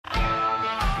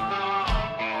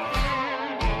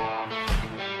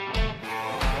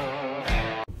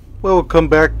Welcome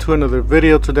back to another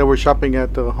video. Today we're shopping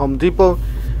at the Home Depot.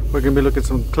 We're going to be looking at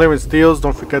some clearance deals.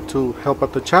 Don't forget to help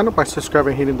out the channel by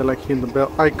subscribing, hitting the like, hitting the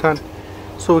bell icon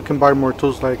so we can buy more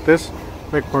tools like this,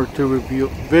 make more tool review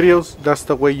videos. That's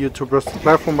the way YouTube runs the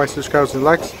platform, by subscribers and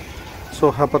likes. So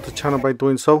help out the channel by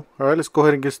doing so. Alright, let's go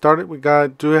ahead and get started. We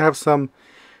do have some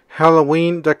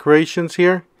Halloween decorations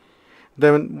here.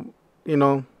 Then, you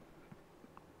know,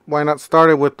 why not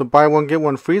start it with the buy one get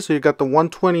one free? So you got the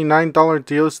 $129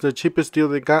 deal. It's the cheapest deal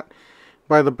they got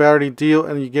by the battery deal,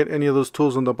 and you get any of those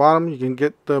tools on the bottom. You can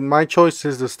get my choice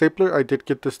is the stapler. I did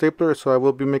get the stapler, so I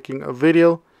will be making a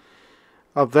video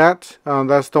of that.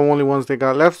 That's the only ones they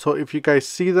got left. So if you guys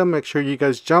see them, make sure you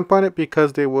guys jump on it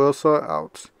because they will sell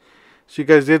out. So you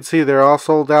guys did see they're all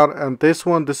sold out. And this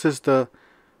one, this is the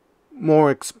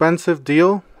more expensive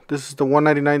deal. This is the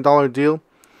 $199 deal.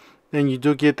 And you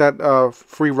do get that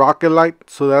free rocket light,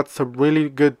 so that's a really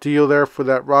good deal there for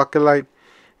that rocket light.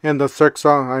 And the circ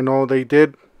saw, I know they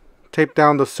did tape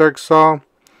down the circ saw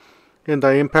and the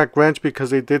impact wrench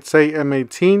because they did say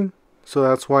M18, so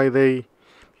that's why you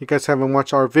guys haven't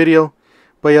watched our video.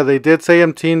 But yeah, they did say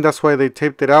M18, that's why they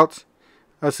taped it out.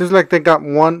 Seems like they got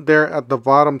one there at the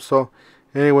bottom. So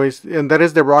anyways, and that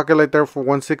is the rocket light there for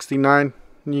 $169.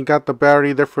 And you got the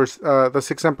battery there for the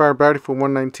 6 amp hour battery for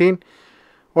 $119.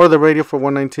 Or the radio for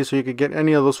 $119, so you could get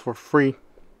any of those for free.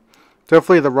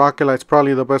 Definitely the rocket light's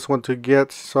probably the best one to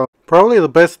get. So probably the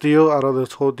best deal out of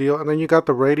this whole deal. And then you got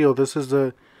the radio. This is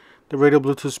the radio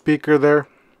Bluetooth speaker there.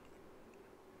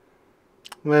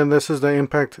 And then this is the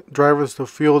impact drivers, the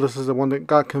fuel. This is the one that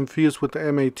got confused with the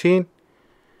M18.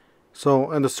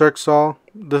 So, and the circ saw.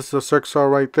 This is the circ saw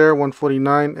right there,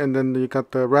 $149. And then you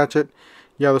got the ratchet.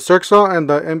 Yeah, the circ saw and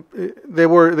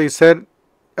they said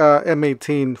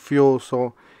M18 fuel.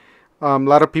 So a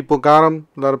lot of people got them.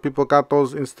 A lot of people got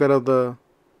those instead of the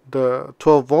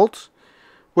 12 volts,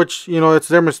 which, you know, it's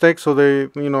their mistake. So they,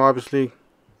 you know, obviously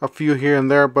a few here and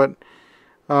there, but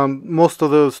most of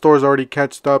the stores already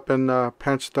catched up and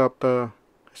patched up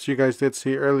as you guys did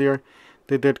see earlier,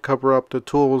 they did cover up the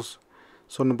tools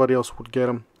so nobody else would get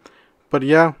them. But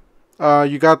yeah,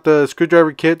 you got the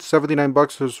screwdriver kit,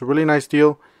 $79. It's a really nice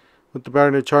deal with the battery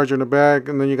and the charger in the bag.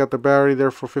 And then you got the battery there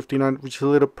for $59, which is a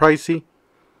little pricey.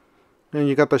 And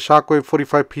you got the Shockwave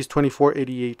 45 piece,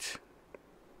 $24.88.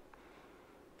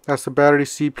 That's the battery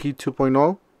CP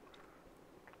 2.0.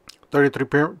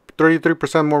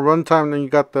 33% more runtime. And then you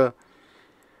got the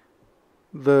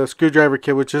screwdriver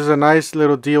kit, which is a nice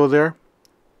little deal there.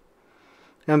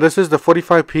 And this is the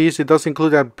 45 piece. It does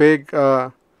include that big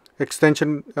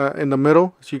extension in the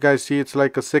middle. As you guys see, it's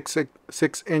like a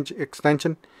 6-inch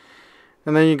extension.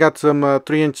 And then you got some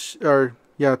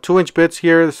 2-inch bits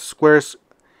here, squares,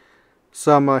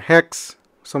 some hex,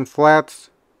 some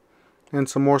flats, and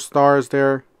some more stars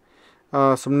there.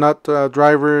 Some nut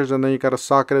drivers, and then you got a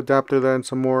socket adapter there, and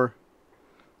some more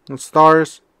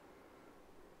stars.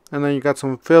 And then you got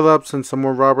some Phillips and some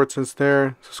more Robertsons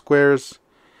there, squares.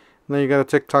 And then you got a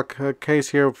TikTok case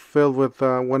here filled with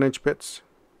 1-inch bits.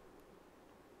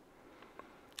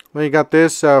 Then you got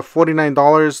this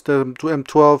 $49, the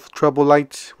M12 treble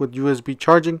light with USB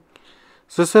charging.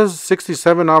 So this says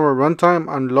 67-hour runtime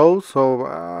on low, so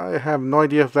I have no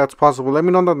idea if that's possible. Let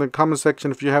me know in the comment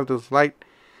section if you have this light.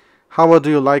 How well do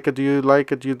you like it? Do you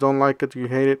like it? Do you don't like it? Do you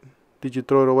hate it? Did you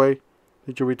throw it away?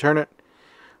 Did you return it?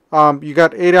 You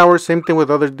got 8 hours. Same thing with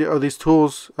other of these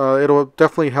tools. It'll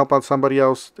definitely help out somebody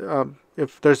else.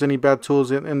 If there's any bad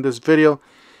tools in this video,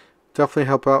 definitely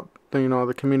help out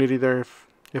the community there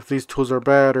if these tools are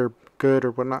bad or good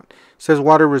or whatnot. It says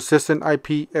water resistant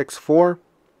IPX4.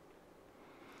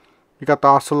 You got the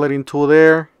oscillating tool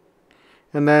there.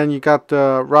 And then you got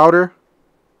the router.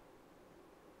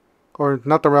 Or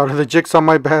not the router, the jigsaw,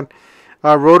 my bad.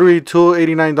 Rotary tool,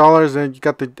 $89. And you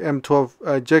got the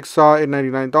M12 jigsaw,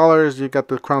 $99. You got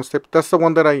the crown step. That's the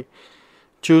one that I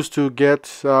choose to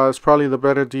get. It's probably the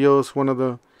better deal. It's one of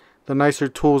the nicer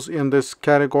tools in this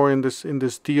category, in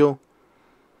this deal.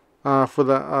 For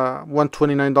the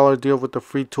 $129 deal with the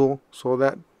free tool. So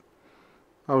that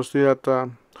obviously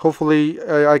that hopefully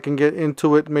I can get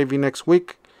into it maybe next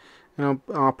week, and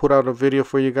I'll put out a video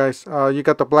for you guys. You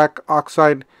got the black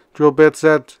oxide drill bit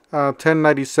set,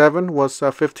 $10.97 was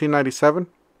 $15.97.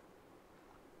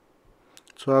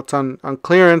 So that's on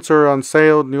clearance or on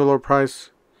sale. New low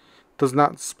price does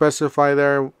not specify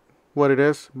there what it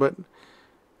is, but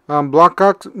black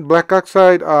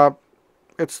oxide,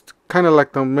 it's kind of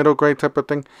like the middle grade type of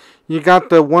thing. You got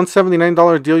the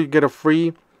 $179 deal. You get a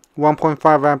free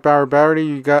 1.5 amp hour battery.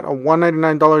 You got a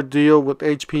 $199 deal with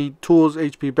HP tools,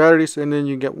 HP batteries, and then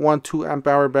you get one 2 amp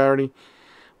hour battery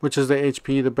which is the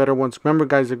HP, the better ones. Remember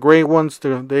guys, the gray ones, the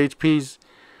HPs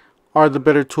are the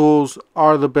better tools,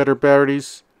 are the better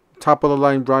batteries. Top of the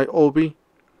line Joby,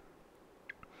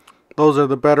 those are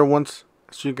the better ones.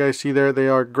 As you guys see there, they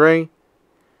are gray.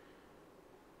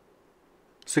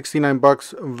 69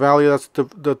 bucks value. That's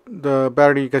the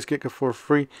battery you guys get for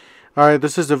free. Alright,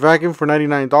 this is the vacuum for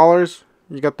 $99.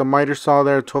 You got the miter saw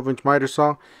there, 12-inch miter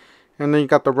saw. And then you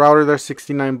got the router there,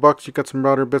 69 bucks. You got some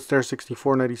router bits there,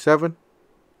 $64.97.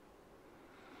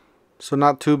 So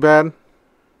not too bad.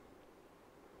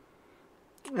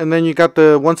 And then you got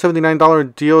the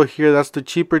 $179 deal here. That's the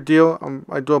cheaper deal.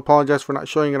 I do apologize for not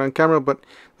showing it on camera, but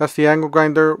that's the angle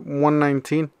grinder,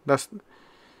 $119. That's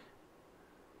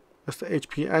the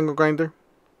HP angle grinder.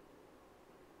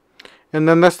 And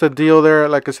then that's the deal there.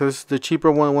 Like I said, this is the cheaper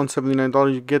one,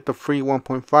 $179. You get the free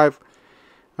 1.5.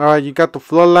 Alright, you got the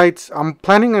floodlights. I'm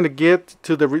planning on to get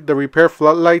to the repair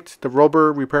floodlights, the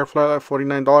rubber repair floodlight,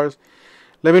 $49.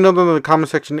 Let me know down in the comment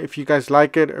section if you guys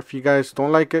like it or if you guys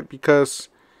don't like it, because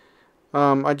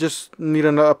I just need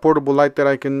a portable light that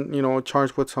I can, you know,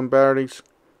 charge with some batteries,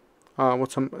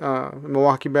 with some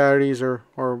Milwaukee batteries or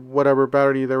whatever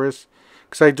battery there is,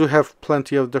 because I do have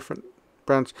plenty of different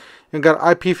brands. You got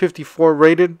IP54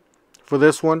 rated for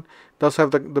this one. It does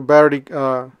have the battery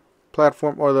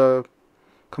platform or the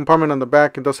compartment on the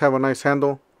back. It does have a nice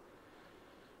handle.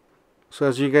 So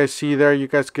as you guys see there, you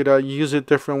guys could use it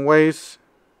different ways.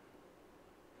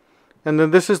 And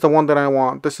then this is the one that I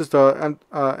want. This is the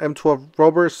M12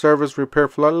 rubber service repair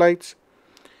floodlights.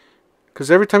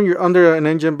 Because every time you're under an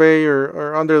engine bay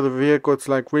or under the vehicle, it's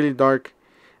like really dark.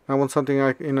 I want something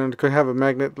like, you know, it could have a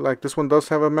magnet. Like this one does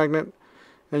have a magnet,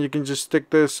 and you can just stick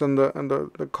this in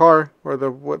the car or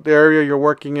the area you're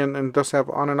working in, and it does have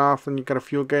on and off, and you got a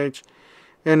fuel gauge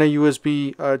and a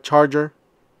USB charger.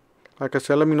 Like I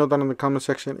said, let me know down in the comment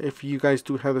section if you guys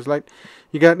do have this light.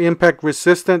 You got impact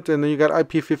resistant, and then you got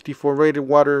IP54 rated,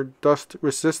 water dust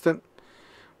resistant.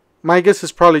 My guess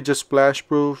is probably just splash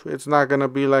proof. It's not gonna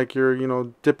be like you're, you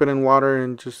know, dipping in water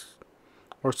and just,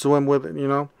 or swim with it, you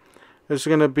know. It's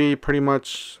gonna be pretty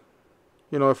much,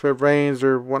 you know, if it rains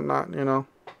or whatnot, you know.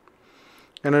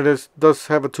 And it does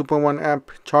have a 2.1 amp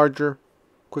charger.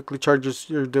 Quickly charges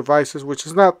your devices, which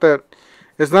is not that,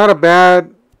 it's not a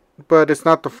bad, but it's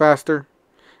not the faster.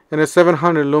 And it's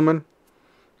 700 lumen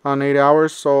on 8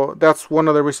 hours, so that's one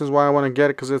of the reasons why I want to get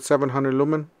it, because it's 700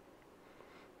 lumen.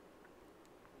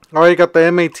 Alright, you got the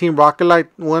M18 rocket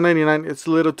light, $199. It's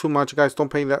a little too much, guys. Don't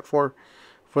pay that for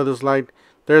this light.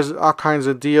 There's all kinds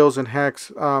of deals and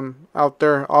hacks out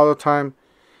there all the time.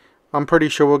 I'm pretty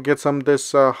sure we'll get some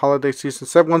this holiday season.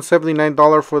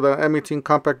 $179 for the M18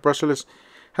 compact brushless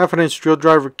half-inch drill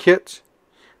driver kit.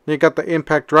 Then you got the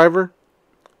impact driver,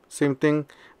 same thing.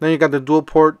 Then you got the dual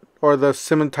port or the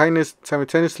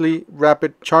simultaneously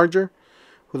rapid charger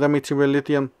with M18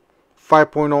 lithium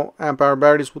 5.0 amp hour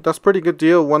batteries. That's a pretty good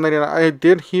deal, $199. I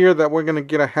did hear that we're gonna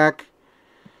get a hack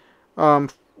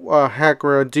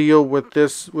or a deal with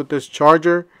this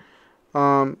charger.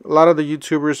 A lot of the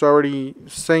YouTubers are already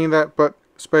saying that, but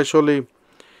especially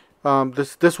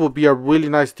this will be a really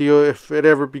nice deal if it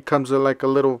ever becomes a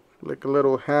little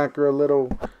hack or a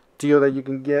little deal that you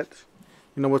can get,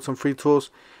 you know, with some free tools.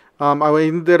 I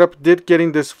ended up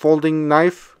getting this folding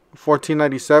knife,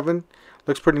 $14.97.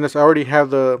 Looks pretty nice. I already have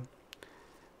the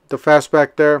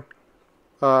fastback there,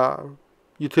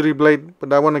 utility blade,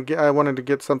 but I wanted to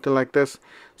get something like this,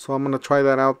 so I'm gonna try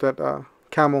that out. That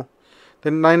camel.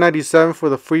 Then $9.97 for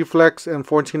the free flex and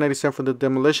 $14.97 for the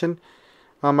demolition.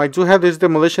 I do have this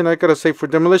demolition. I gotta say, for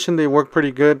demolition they work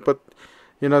pretty good, but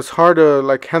you know, it's hard to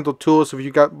like handle tools if you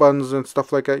got buttons and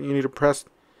stuff like that you need to press.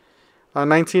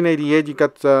 $19.88. You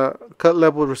got the cut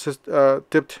level resist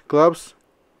tipped gloves.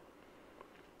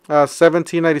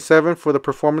 $17.97 for the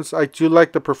performance. I do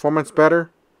like the performance better.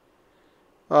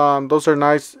 Those are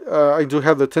nice. I do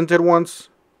have the tinted ones.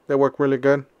 They work really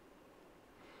good.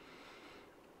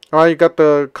 Alright, you got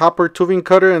the copper tubing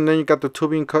cutter, and then you got the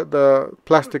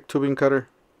plastic tubing cutter.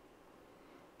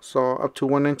 So up to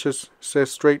 1 inch.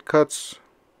 Says straight cuts,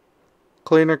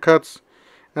 cleaner cuts,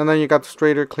 and then you got the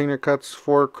straighter, cleaner cuts,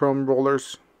 4 chrome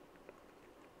rollers.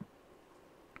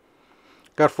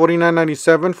 Got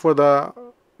 $49.97 for the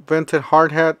vented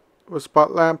hard hat with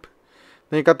spot lamp.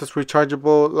 Then you got this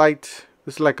rechargeable light.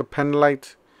 This is like a pen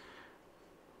light.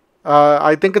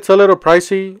 I think it's a little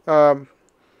pricey,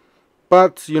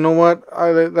 but you know what?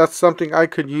 That's something I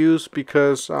could use,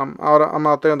 because I'm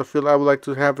out there in the field. I would like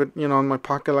to have it, you know, in my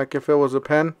pocket, like if it was a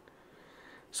pen.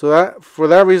 So that, for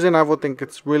that reason, I would think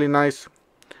it's really nice.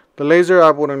 The laser,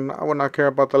 I would not care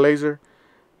about the laser,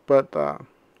 but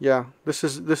yeah, this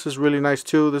is really nice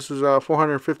too. This is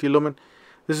 450 lumen.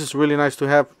 This is really nice to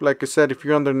have. Like I said, if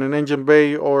you're under an engine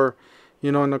bay, or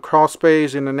you know, in a crawl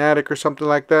space, in an attic or something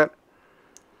like that,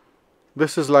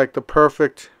 this is like the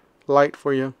perfect light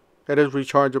for you. It is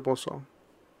rechargeable, so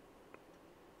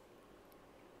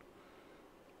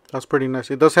that's pretty nice.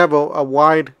 It does have a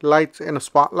wide light and a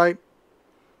spotlight.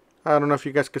 I don't know if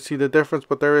you guys can see the difference,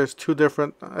 but there is two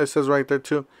different, it says right there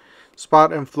too,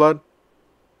 spot and flood.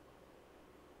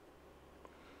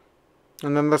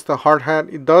 And then that's the hard hat.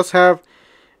 It does have,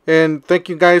 and thank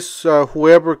you guys,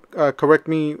 whoever correct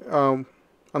me on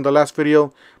the last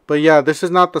video. But yeah, this is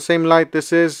not the same light.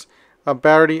 This is a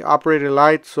battery operated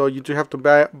light, so you do have to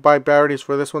buy batteries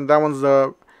for this one. That one's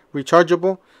the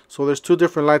rechargeable. So there's two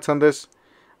different lights on this.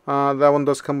 That one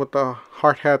does come with the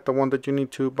hard hat, the one that you need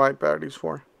to buy batteries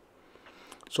for.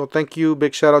 So thank you,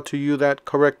 big shout out to you that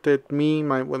corrected me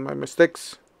with my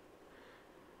mistakes.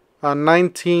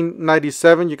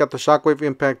 1997, you got the Shockwave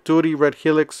Impact Duty Red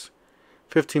Helix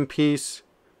 15-piece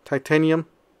titanium.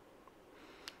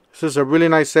 This is a really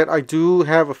nice set. I do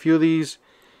have a few of these.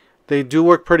 They do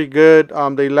work pretty good.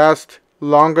 They last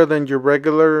longer than your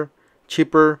regular,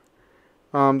 cheaper.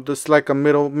 This like a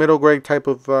middle grade type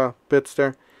of bits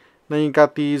there. Then you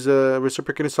got these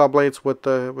reciprocating saw blades with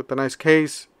the nice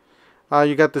case.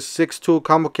 You got the 6-tool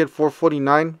combo kit,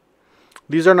 $449.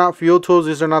 These are not fuel tools.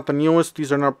 These are not the newest.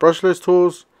 These are not brushless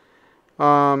tools.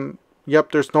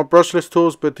 Yep, there's no brushless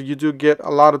tools, but you do get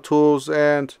a lot of tools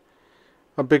and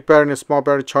a big battery and a small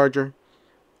battery charger.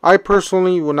 I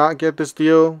personally will not get this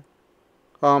deal.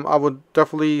 I would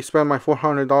definitely spend my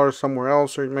 $400 somewhere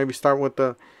else, or maybe start with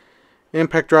the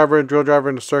impact driver, drill driver,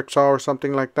 and the circ saw or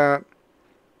something like that.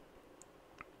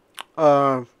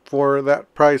 For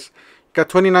that price. Got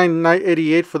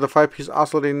 $29.88 for the 5-piece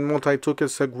oscillating multi-toolkit.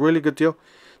 It's a really good deal.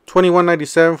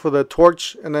 $21.97 for the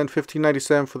torch, and then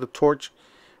 $15.97 for the torch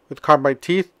with carbide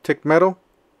teeth, thick metal.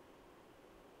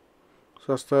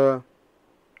 So that's the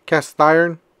cast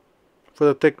iron for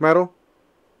the thick metal.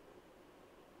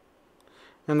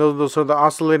 And those are the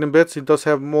oscillating bits. It does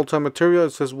have multi-material. It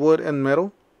says wood and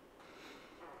metal.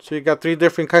 So you got 3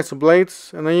 different kinds of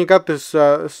blades. And then you got this,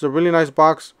 this is a really nice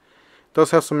box. It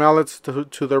does have some outlets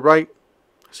to the right.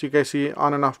 So you guys see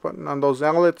on and off button on those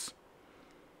outlets.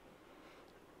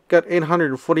 Got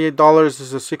 $848. This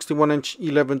is a 61-inch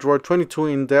 11 drawer, 22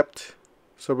 in depth.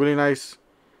 It's a really nice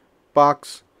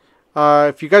box.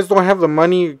 If you guys don't have the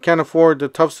money, you can't afford the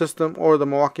Tough System or the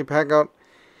Milwaukee Packout,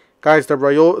 guys, the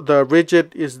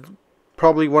Rigid is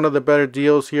probably one of the better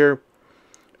deals here.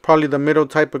 Probably the middle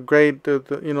type of grade,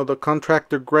 the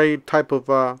contractor grade type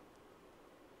of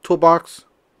toolbox.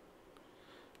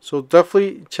 So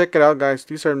definitely check it out, guys.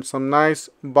 These are some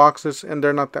nice boxes, and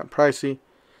they're not that pricey.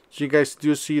 So you guys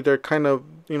do see they're kind of,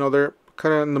 they're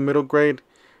kind of in the middle grade,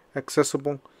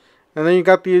 accessible. And then you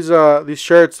got these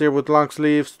shirts here with long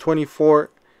sleeves, $24.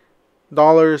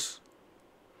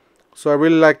 So I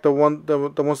really like the ones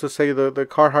that say the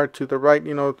Carhartt to the right,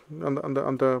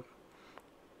 on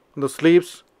the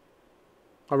sleeves.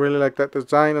 I really like that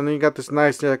design. And then you got this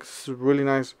nice jacket. This is really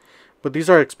nice, but these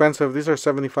are expensive. These are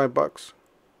 $75.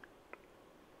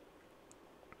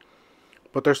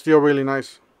 But they're still really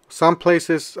nice. Some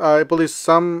places, I believe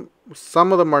some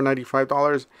of them are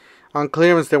 $95. On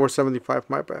clearance, they were $75.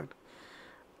 My bad.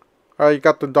 You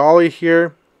got the dolly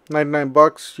here,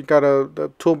 $99. You got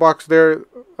the toolbox there,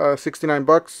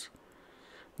 $69.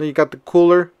 Then you got the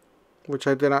cooler, which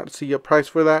I did not see a price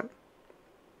for that.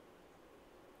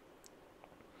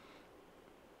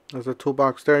 There's a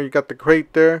toolbox there. You got the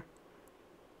crate there,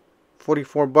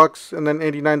 $44, and then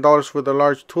 $89 for the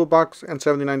large toolbox and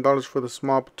 $79 for the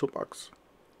small toolbox.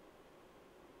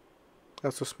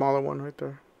 That's the smaller one right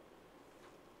there.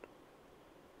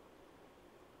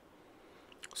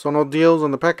 So no deals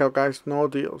on the Packout, guys. No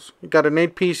deals. You got an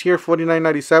 8-piece here,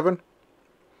 $49.97.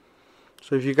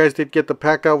 So if you guys did get the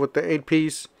Packout with the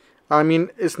 8-piece, I mean,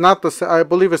 it's not the. I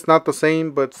believe it's not the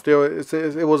same, but still,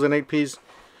 it was an 8-piece.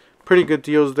 Pretty good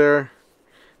deals there.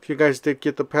 If you guys did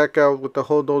get the Packout with the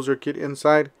whole dozer kit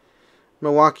inside.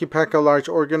 Milwaukee Packout Large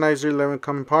Organizer 11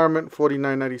 compartment,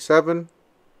 $49.97.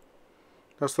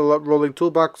 That's the rolling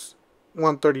toolbox,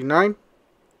 $139.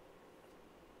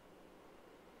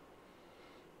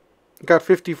 Got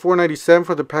 $54.97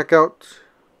 for the Packout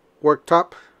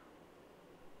worktop.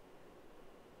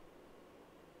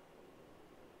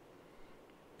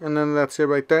 And then that's it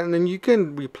right there. And then you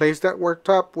can replace that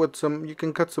worktop with some, you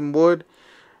can cut some wood.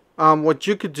 What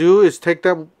you could do is take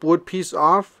that wood piece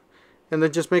off and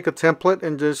then just make a template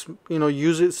and just,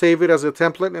 use it, save it as a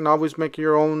template, and always make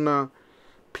your own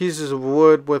pieces of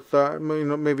wood with,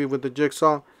 maybe with the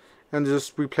jigsaw, and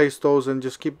just replace those and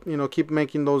just keep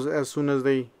making those as soon as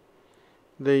they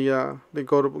they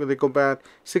go bad.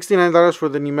 $69 for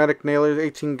the pneumatic nailers,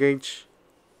 18 gauge.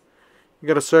 You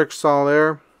got a circ saw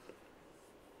there.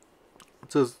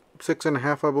 It says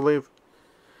 6.5, I believe.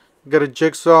 You got a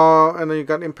jigsaw, and then you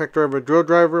got impact driver, drill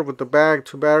driver with the bag,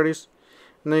 2 batteries.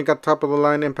 And then you got top of the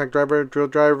line impact driver, drill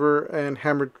driver, and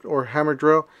hammer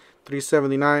drill,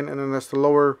 $379. And then that's the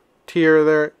lower tier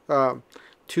there,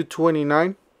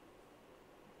 $229.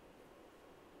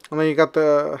 And then you got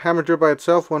the hammer drill by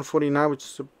itself, $149, which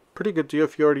is a pretty good deal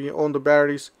if you already own the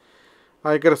batteries.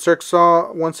 You got a circ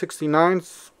saw,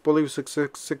 $169, I believe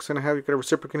 6.5. You got a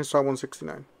reciprocating saw,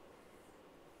 $169.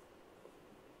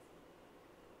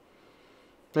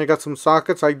 Then you got some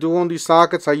sockets. I do own these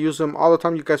sockets. I use them all the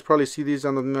time. You guys probably see these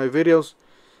on my videos.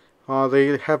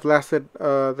 They have lasted.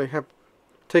 They have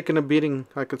taken a beating.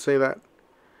 I could say that.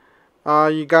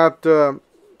 You got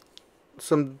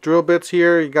some drill bits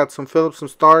here. You got some Phillips, some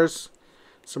stars,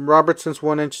 some Robertson's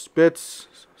 1-inch bits,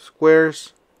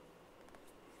 squares.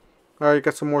 You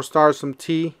got some more stars, some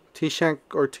T-shank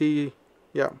or T,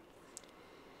 yeah.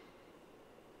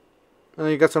 And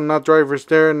then you got some nut drivers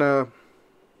there and a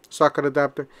socket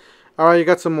adapter. Alright, you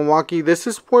got some Milwaukee. This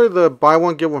is where the buy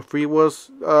one get one free was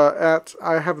at.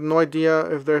 I have no idea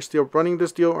if they're still running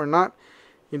this deal or not.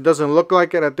 It doesn't look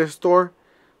like it at this store.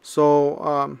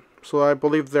 So I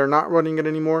believe they're not running it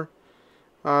anymore.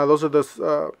 Those are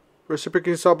the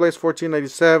reciprocating saw blades,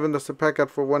 $14.97. That's the pack out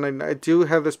for $1.99. I do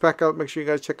have this pack out. Make sure you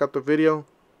guys check out the video.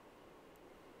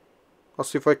 I'll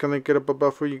see if I can link it up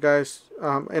above for you guys.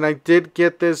 And I did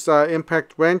get this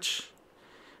impact wrench.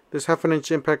 This 1/2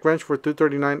 inch impact wrench for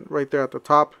 $239 right there at the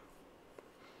top.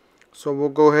 So we'll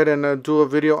go ahead and do a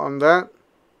video on that.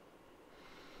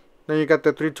 Then you got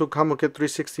the 3-tool combo kit,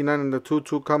 $369, and the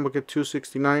 2-tool combo kit,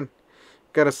 $269.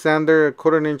 Got a sander, a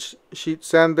 1/4 inch sheet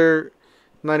sander,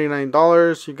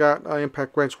 $99. You got an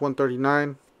impact wrench,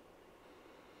 $139.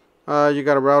 You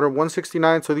got a router,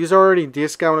 $169. So these are already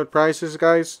discounted prices,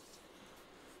 guys.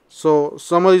 So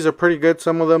some of these are pretty good.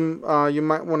 Some of them you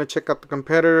might want to check out the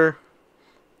competitor.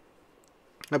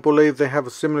 I believe they have a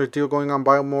similar deal going on.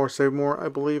 Buy more, save more, I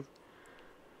believe.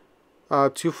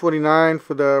 $249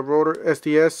 for the rotor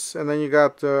SDS. And then you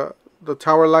got the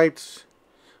tower lights,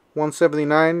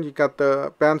 $179. You got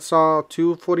the bandsaw,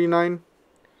 $249.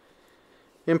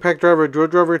 Impact driver, drill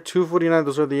driver, $249.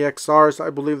 Those are the XRs. I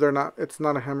believe they're not. It's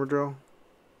not a hammer drill.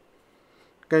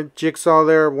 Got jigsaw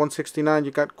there, $169.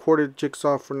 You got quartered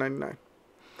jigsaw for $99.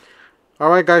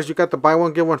 Alright guys, you got the buy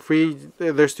one get one free.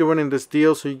 They're still running this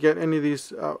deal, so you get any of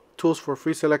these tools for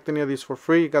free. Select any of these for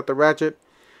free. You got the ratchet,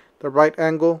 the right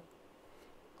angle,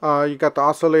 you got the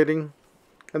oscillating,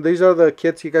 and these are the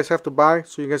kits you guys have to buy,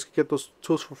 so you guys can get those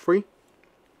tools for free.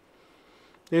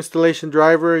 The installation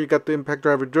driver, you got the impact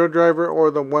driver, drill driver,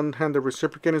 or the one-handed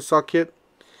reciprocating saw kit.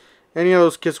 Any of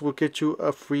those kits will get you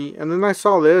a free. And then I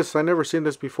saw this. I never seen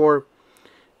this before.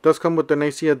 It does come with an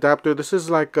AC adapter. This is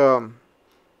like to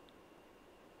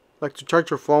charge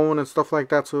your phone and stuff like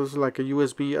that. So this is like a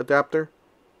USB adapter,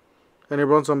 and it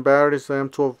runs on batteries, the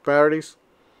M12 batteries.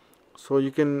 So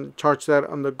you can charge that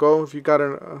on the go if you got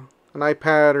an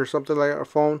iPad or something like a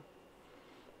phone.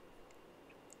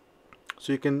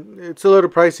 So you can. It's a little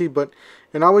pricey, but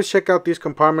and always check out these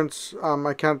compartments.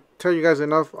 I can't tell you guys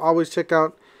enough. Always check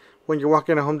out when you're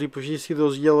walking to Home Depot. If you see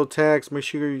those yellow tags, make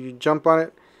sure you jump on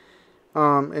it.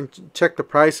 And check the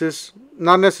prices.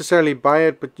 Not necessarily buy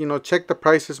it, but check the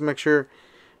prices. Make sure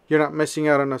you're not missing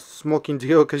out on a smoking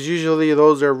deal, because usually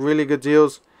those are really good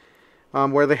deals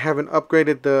where they haven't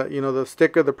upgraded the the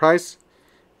sticker, the price,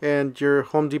 and your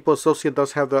Home Depot associate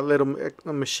does have that little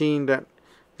machine, that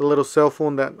the little cell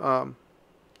phone that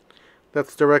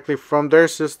that's directly from their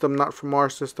system, not from our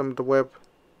system, the web,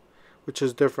 which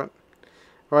is different.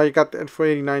 Alright, you got that for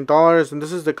 $89, and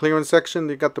this is the clearance section.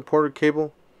 You got the ported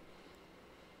cable.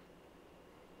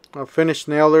 A finished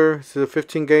nailer. This is a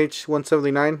 15 gauge,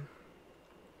 $179.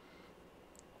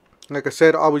 Like I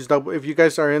said, always double. If you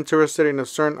guys are interested in a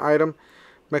certain item,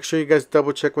 make sure you guys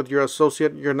double check with your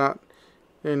associate. You're not,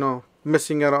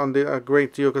 missing out on a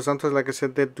great deal, because sometimes, like I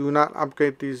said, they do not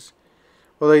upgrade these,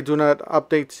 or they do not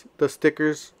update the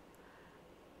stickers.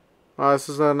 This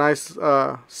is a nice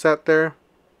set there,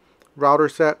 router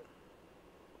set.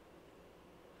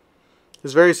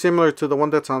 It's very similar to the one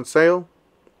that's on sale.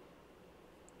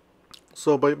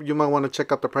 So, but you might want to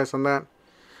check out the price on that.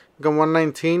 You got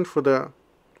 $119 for the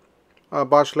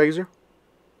Bosch laser.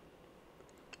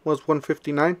 Was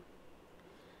 $159.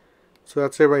 So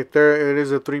that's it right there. It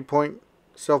is a 3-point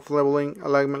self-leveling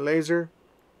alignment laser.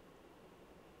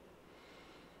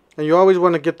 And you always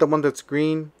want to get the one that's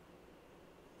green.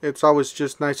 It's always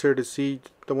just nicer to see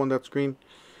the one that's green.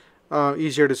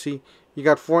 easier to see. You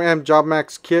got 4M Job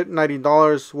Max kit,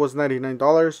 $90, was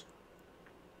 $99.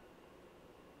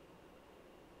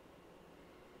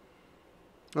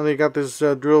 And they got this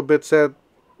drill bit set,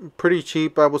 pretty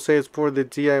cheap. I would say it's for the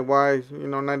DIY, you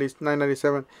know,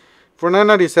 $9.97. For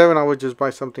 $9.97, I would just buy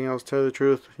something else, tell you the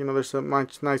truth. You know, there's some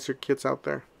much nicer kits out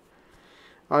there.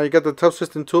 You got the Tough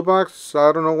System Toolbox.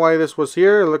 I don't know why this was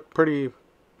here. It looked pretty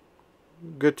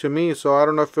good to me, so I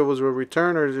don't know if it was a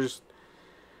return or just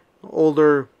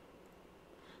older,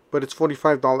 but it's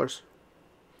 $45.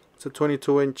 It's a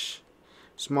 22-inch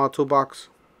small toolbox.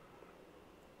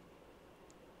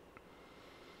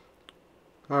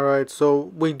 Alright,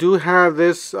 so we do have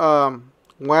this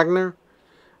Wagner.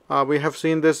 We have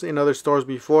seen this in other stores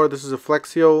before. This is a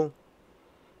Flexio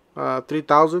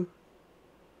 3000.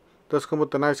 Does come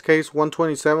with a nice case.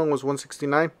 127 was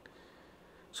 169.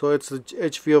 So it's the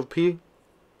HVOP.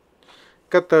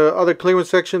 Got the other clearance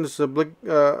section. This is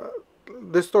a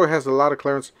this store has a lot of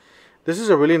clearance. This is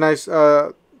a really nice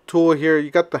tool here.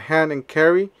 You got the hand and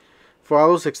carry for all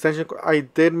those extension. I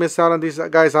did miss out on these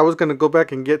guys. I was gonna go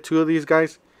back and get 2 of these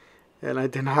guys, and I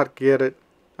did not get it.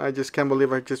 I just can't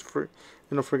believe I just forgot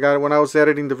it. When I was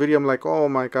editing the video, I'm like, oh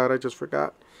my god, I just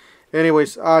forgot.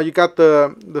 Anyways, you got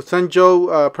the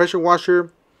Senjo pressure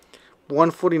washer,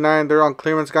 $149. They're on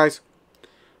clearance, guys.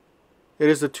 It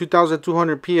is the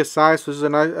 2200 psi, so this is a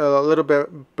little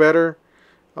bit better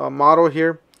model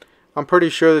here. I'm pretty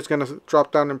sure it's gonna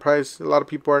drop down in price. A lot of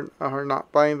people are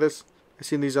not buying this. I've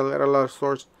seen these at a lot of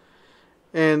stores.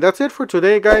 And that's it for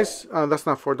today, guys. That's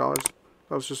not $4.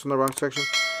 That was just in the wrong section.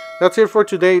 That's it for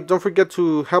today. Don't forget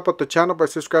to help out the channel by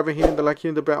subscribing, hitting the like,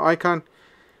 hitting the bell icon.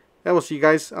 And we'll see you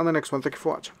guys on the next one. Thank you for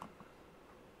watching.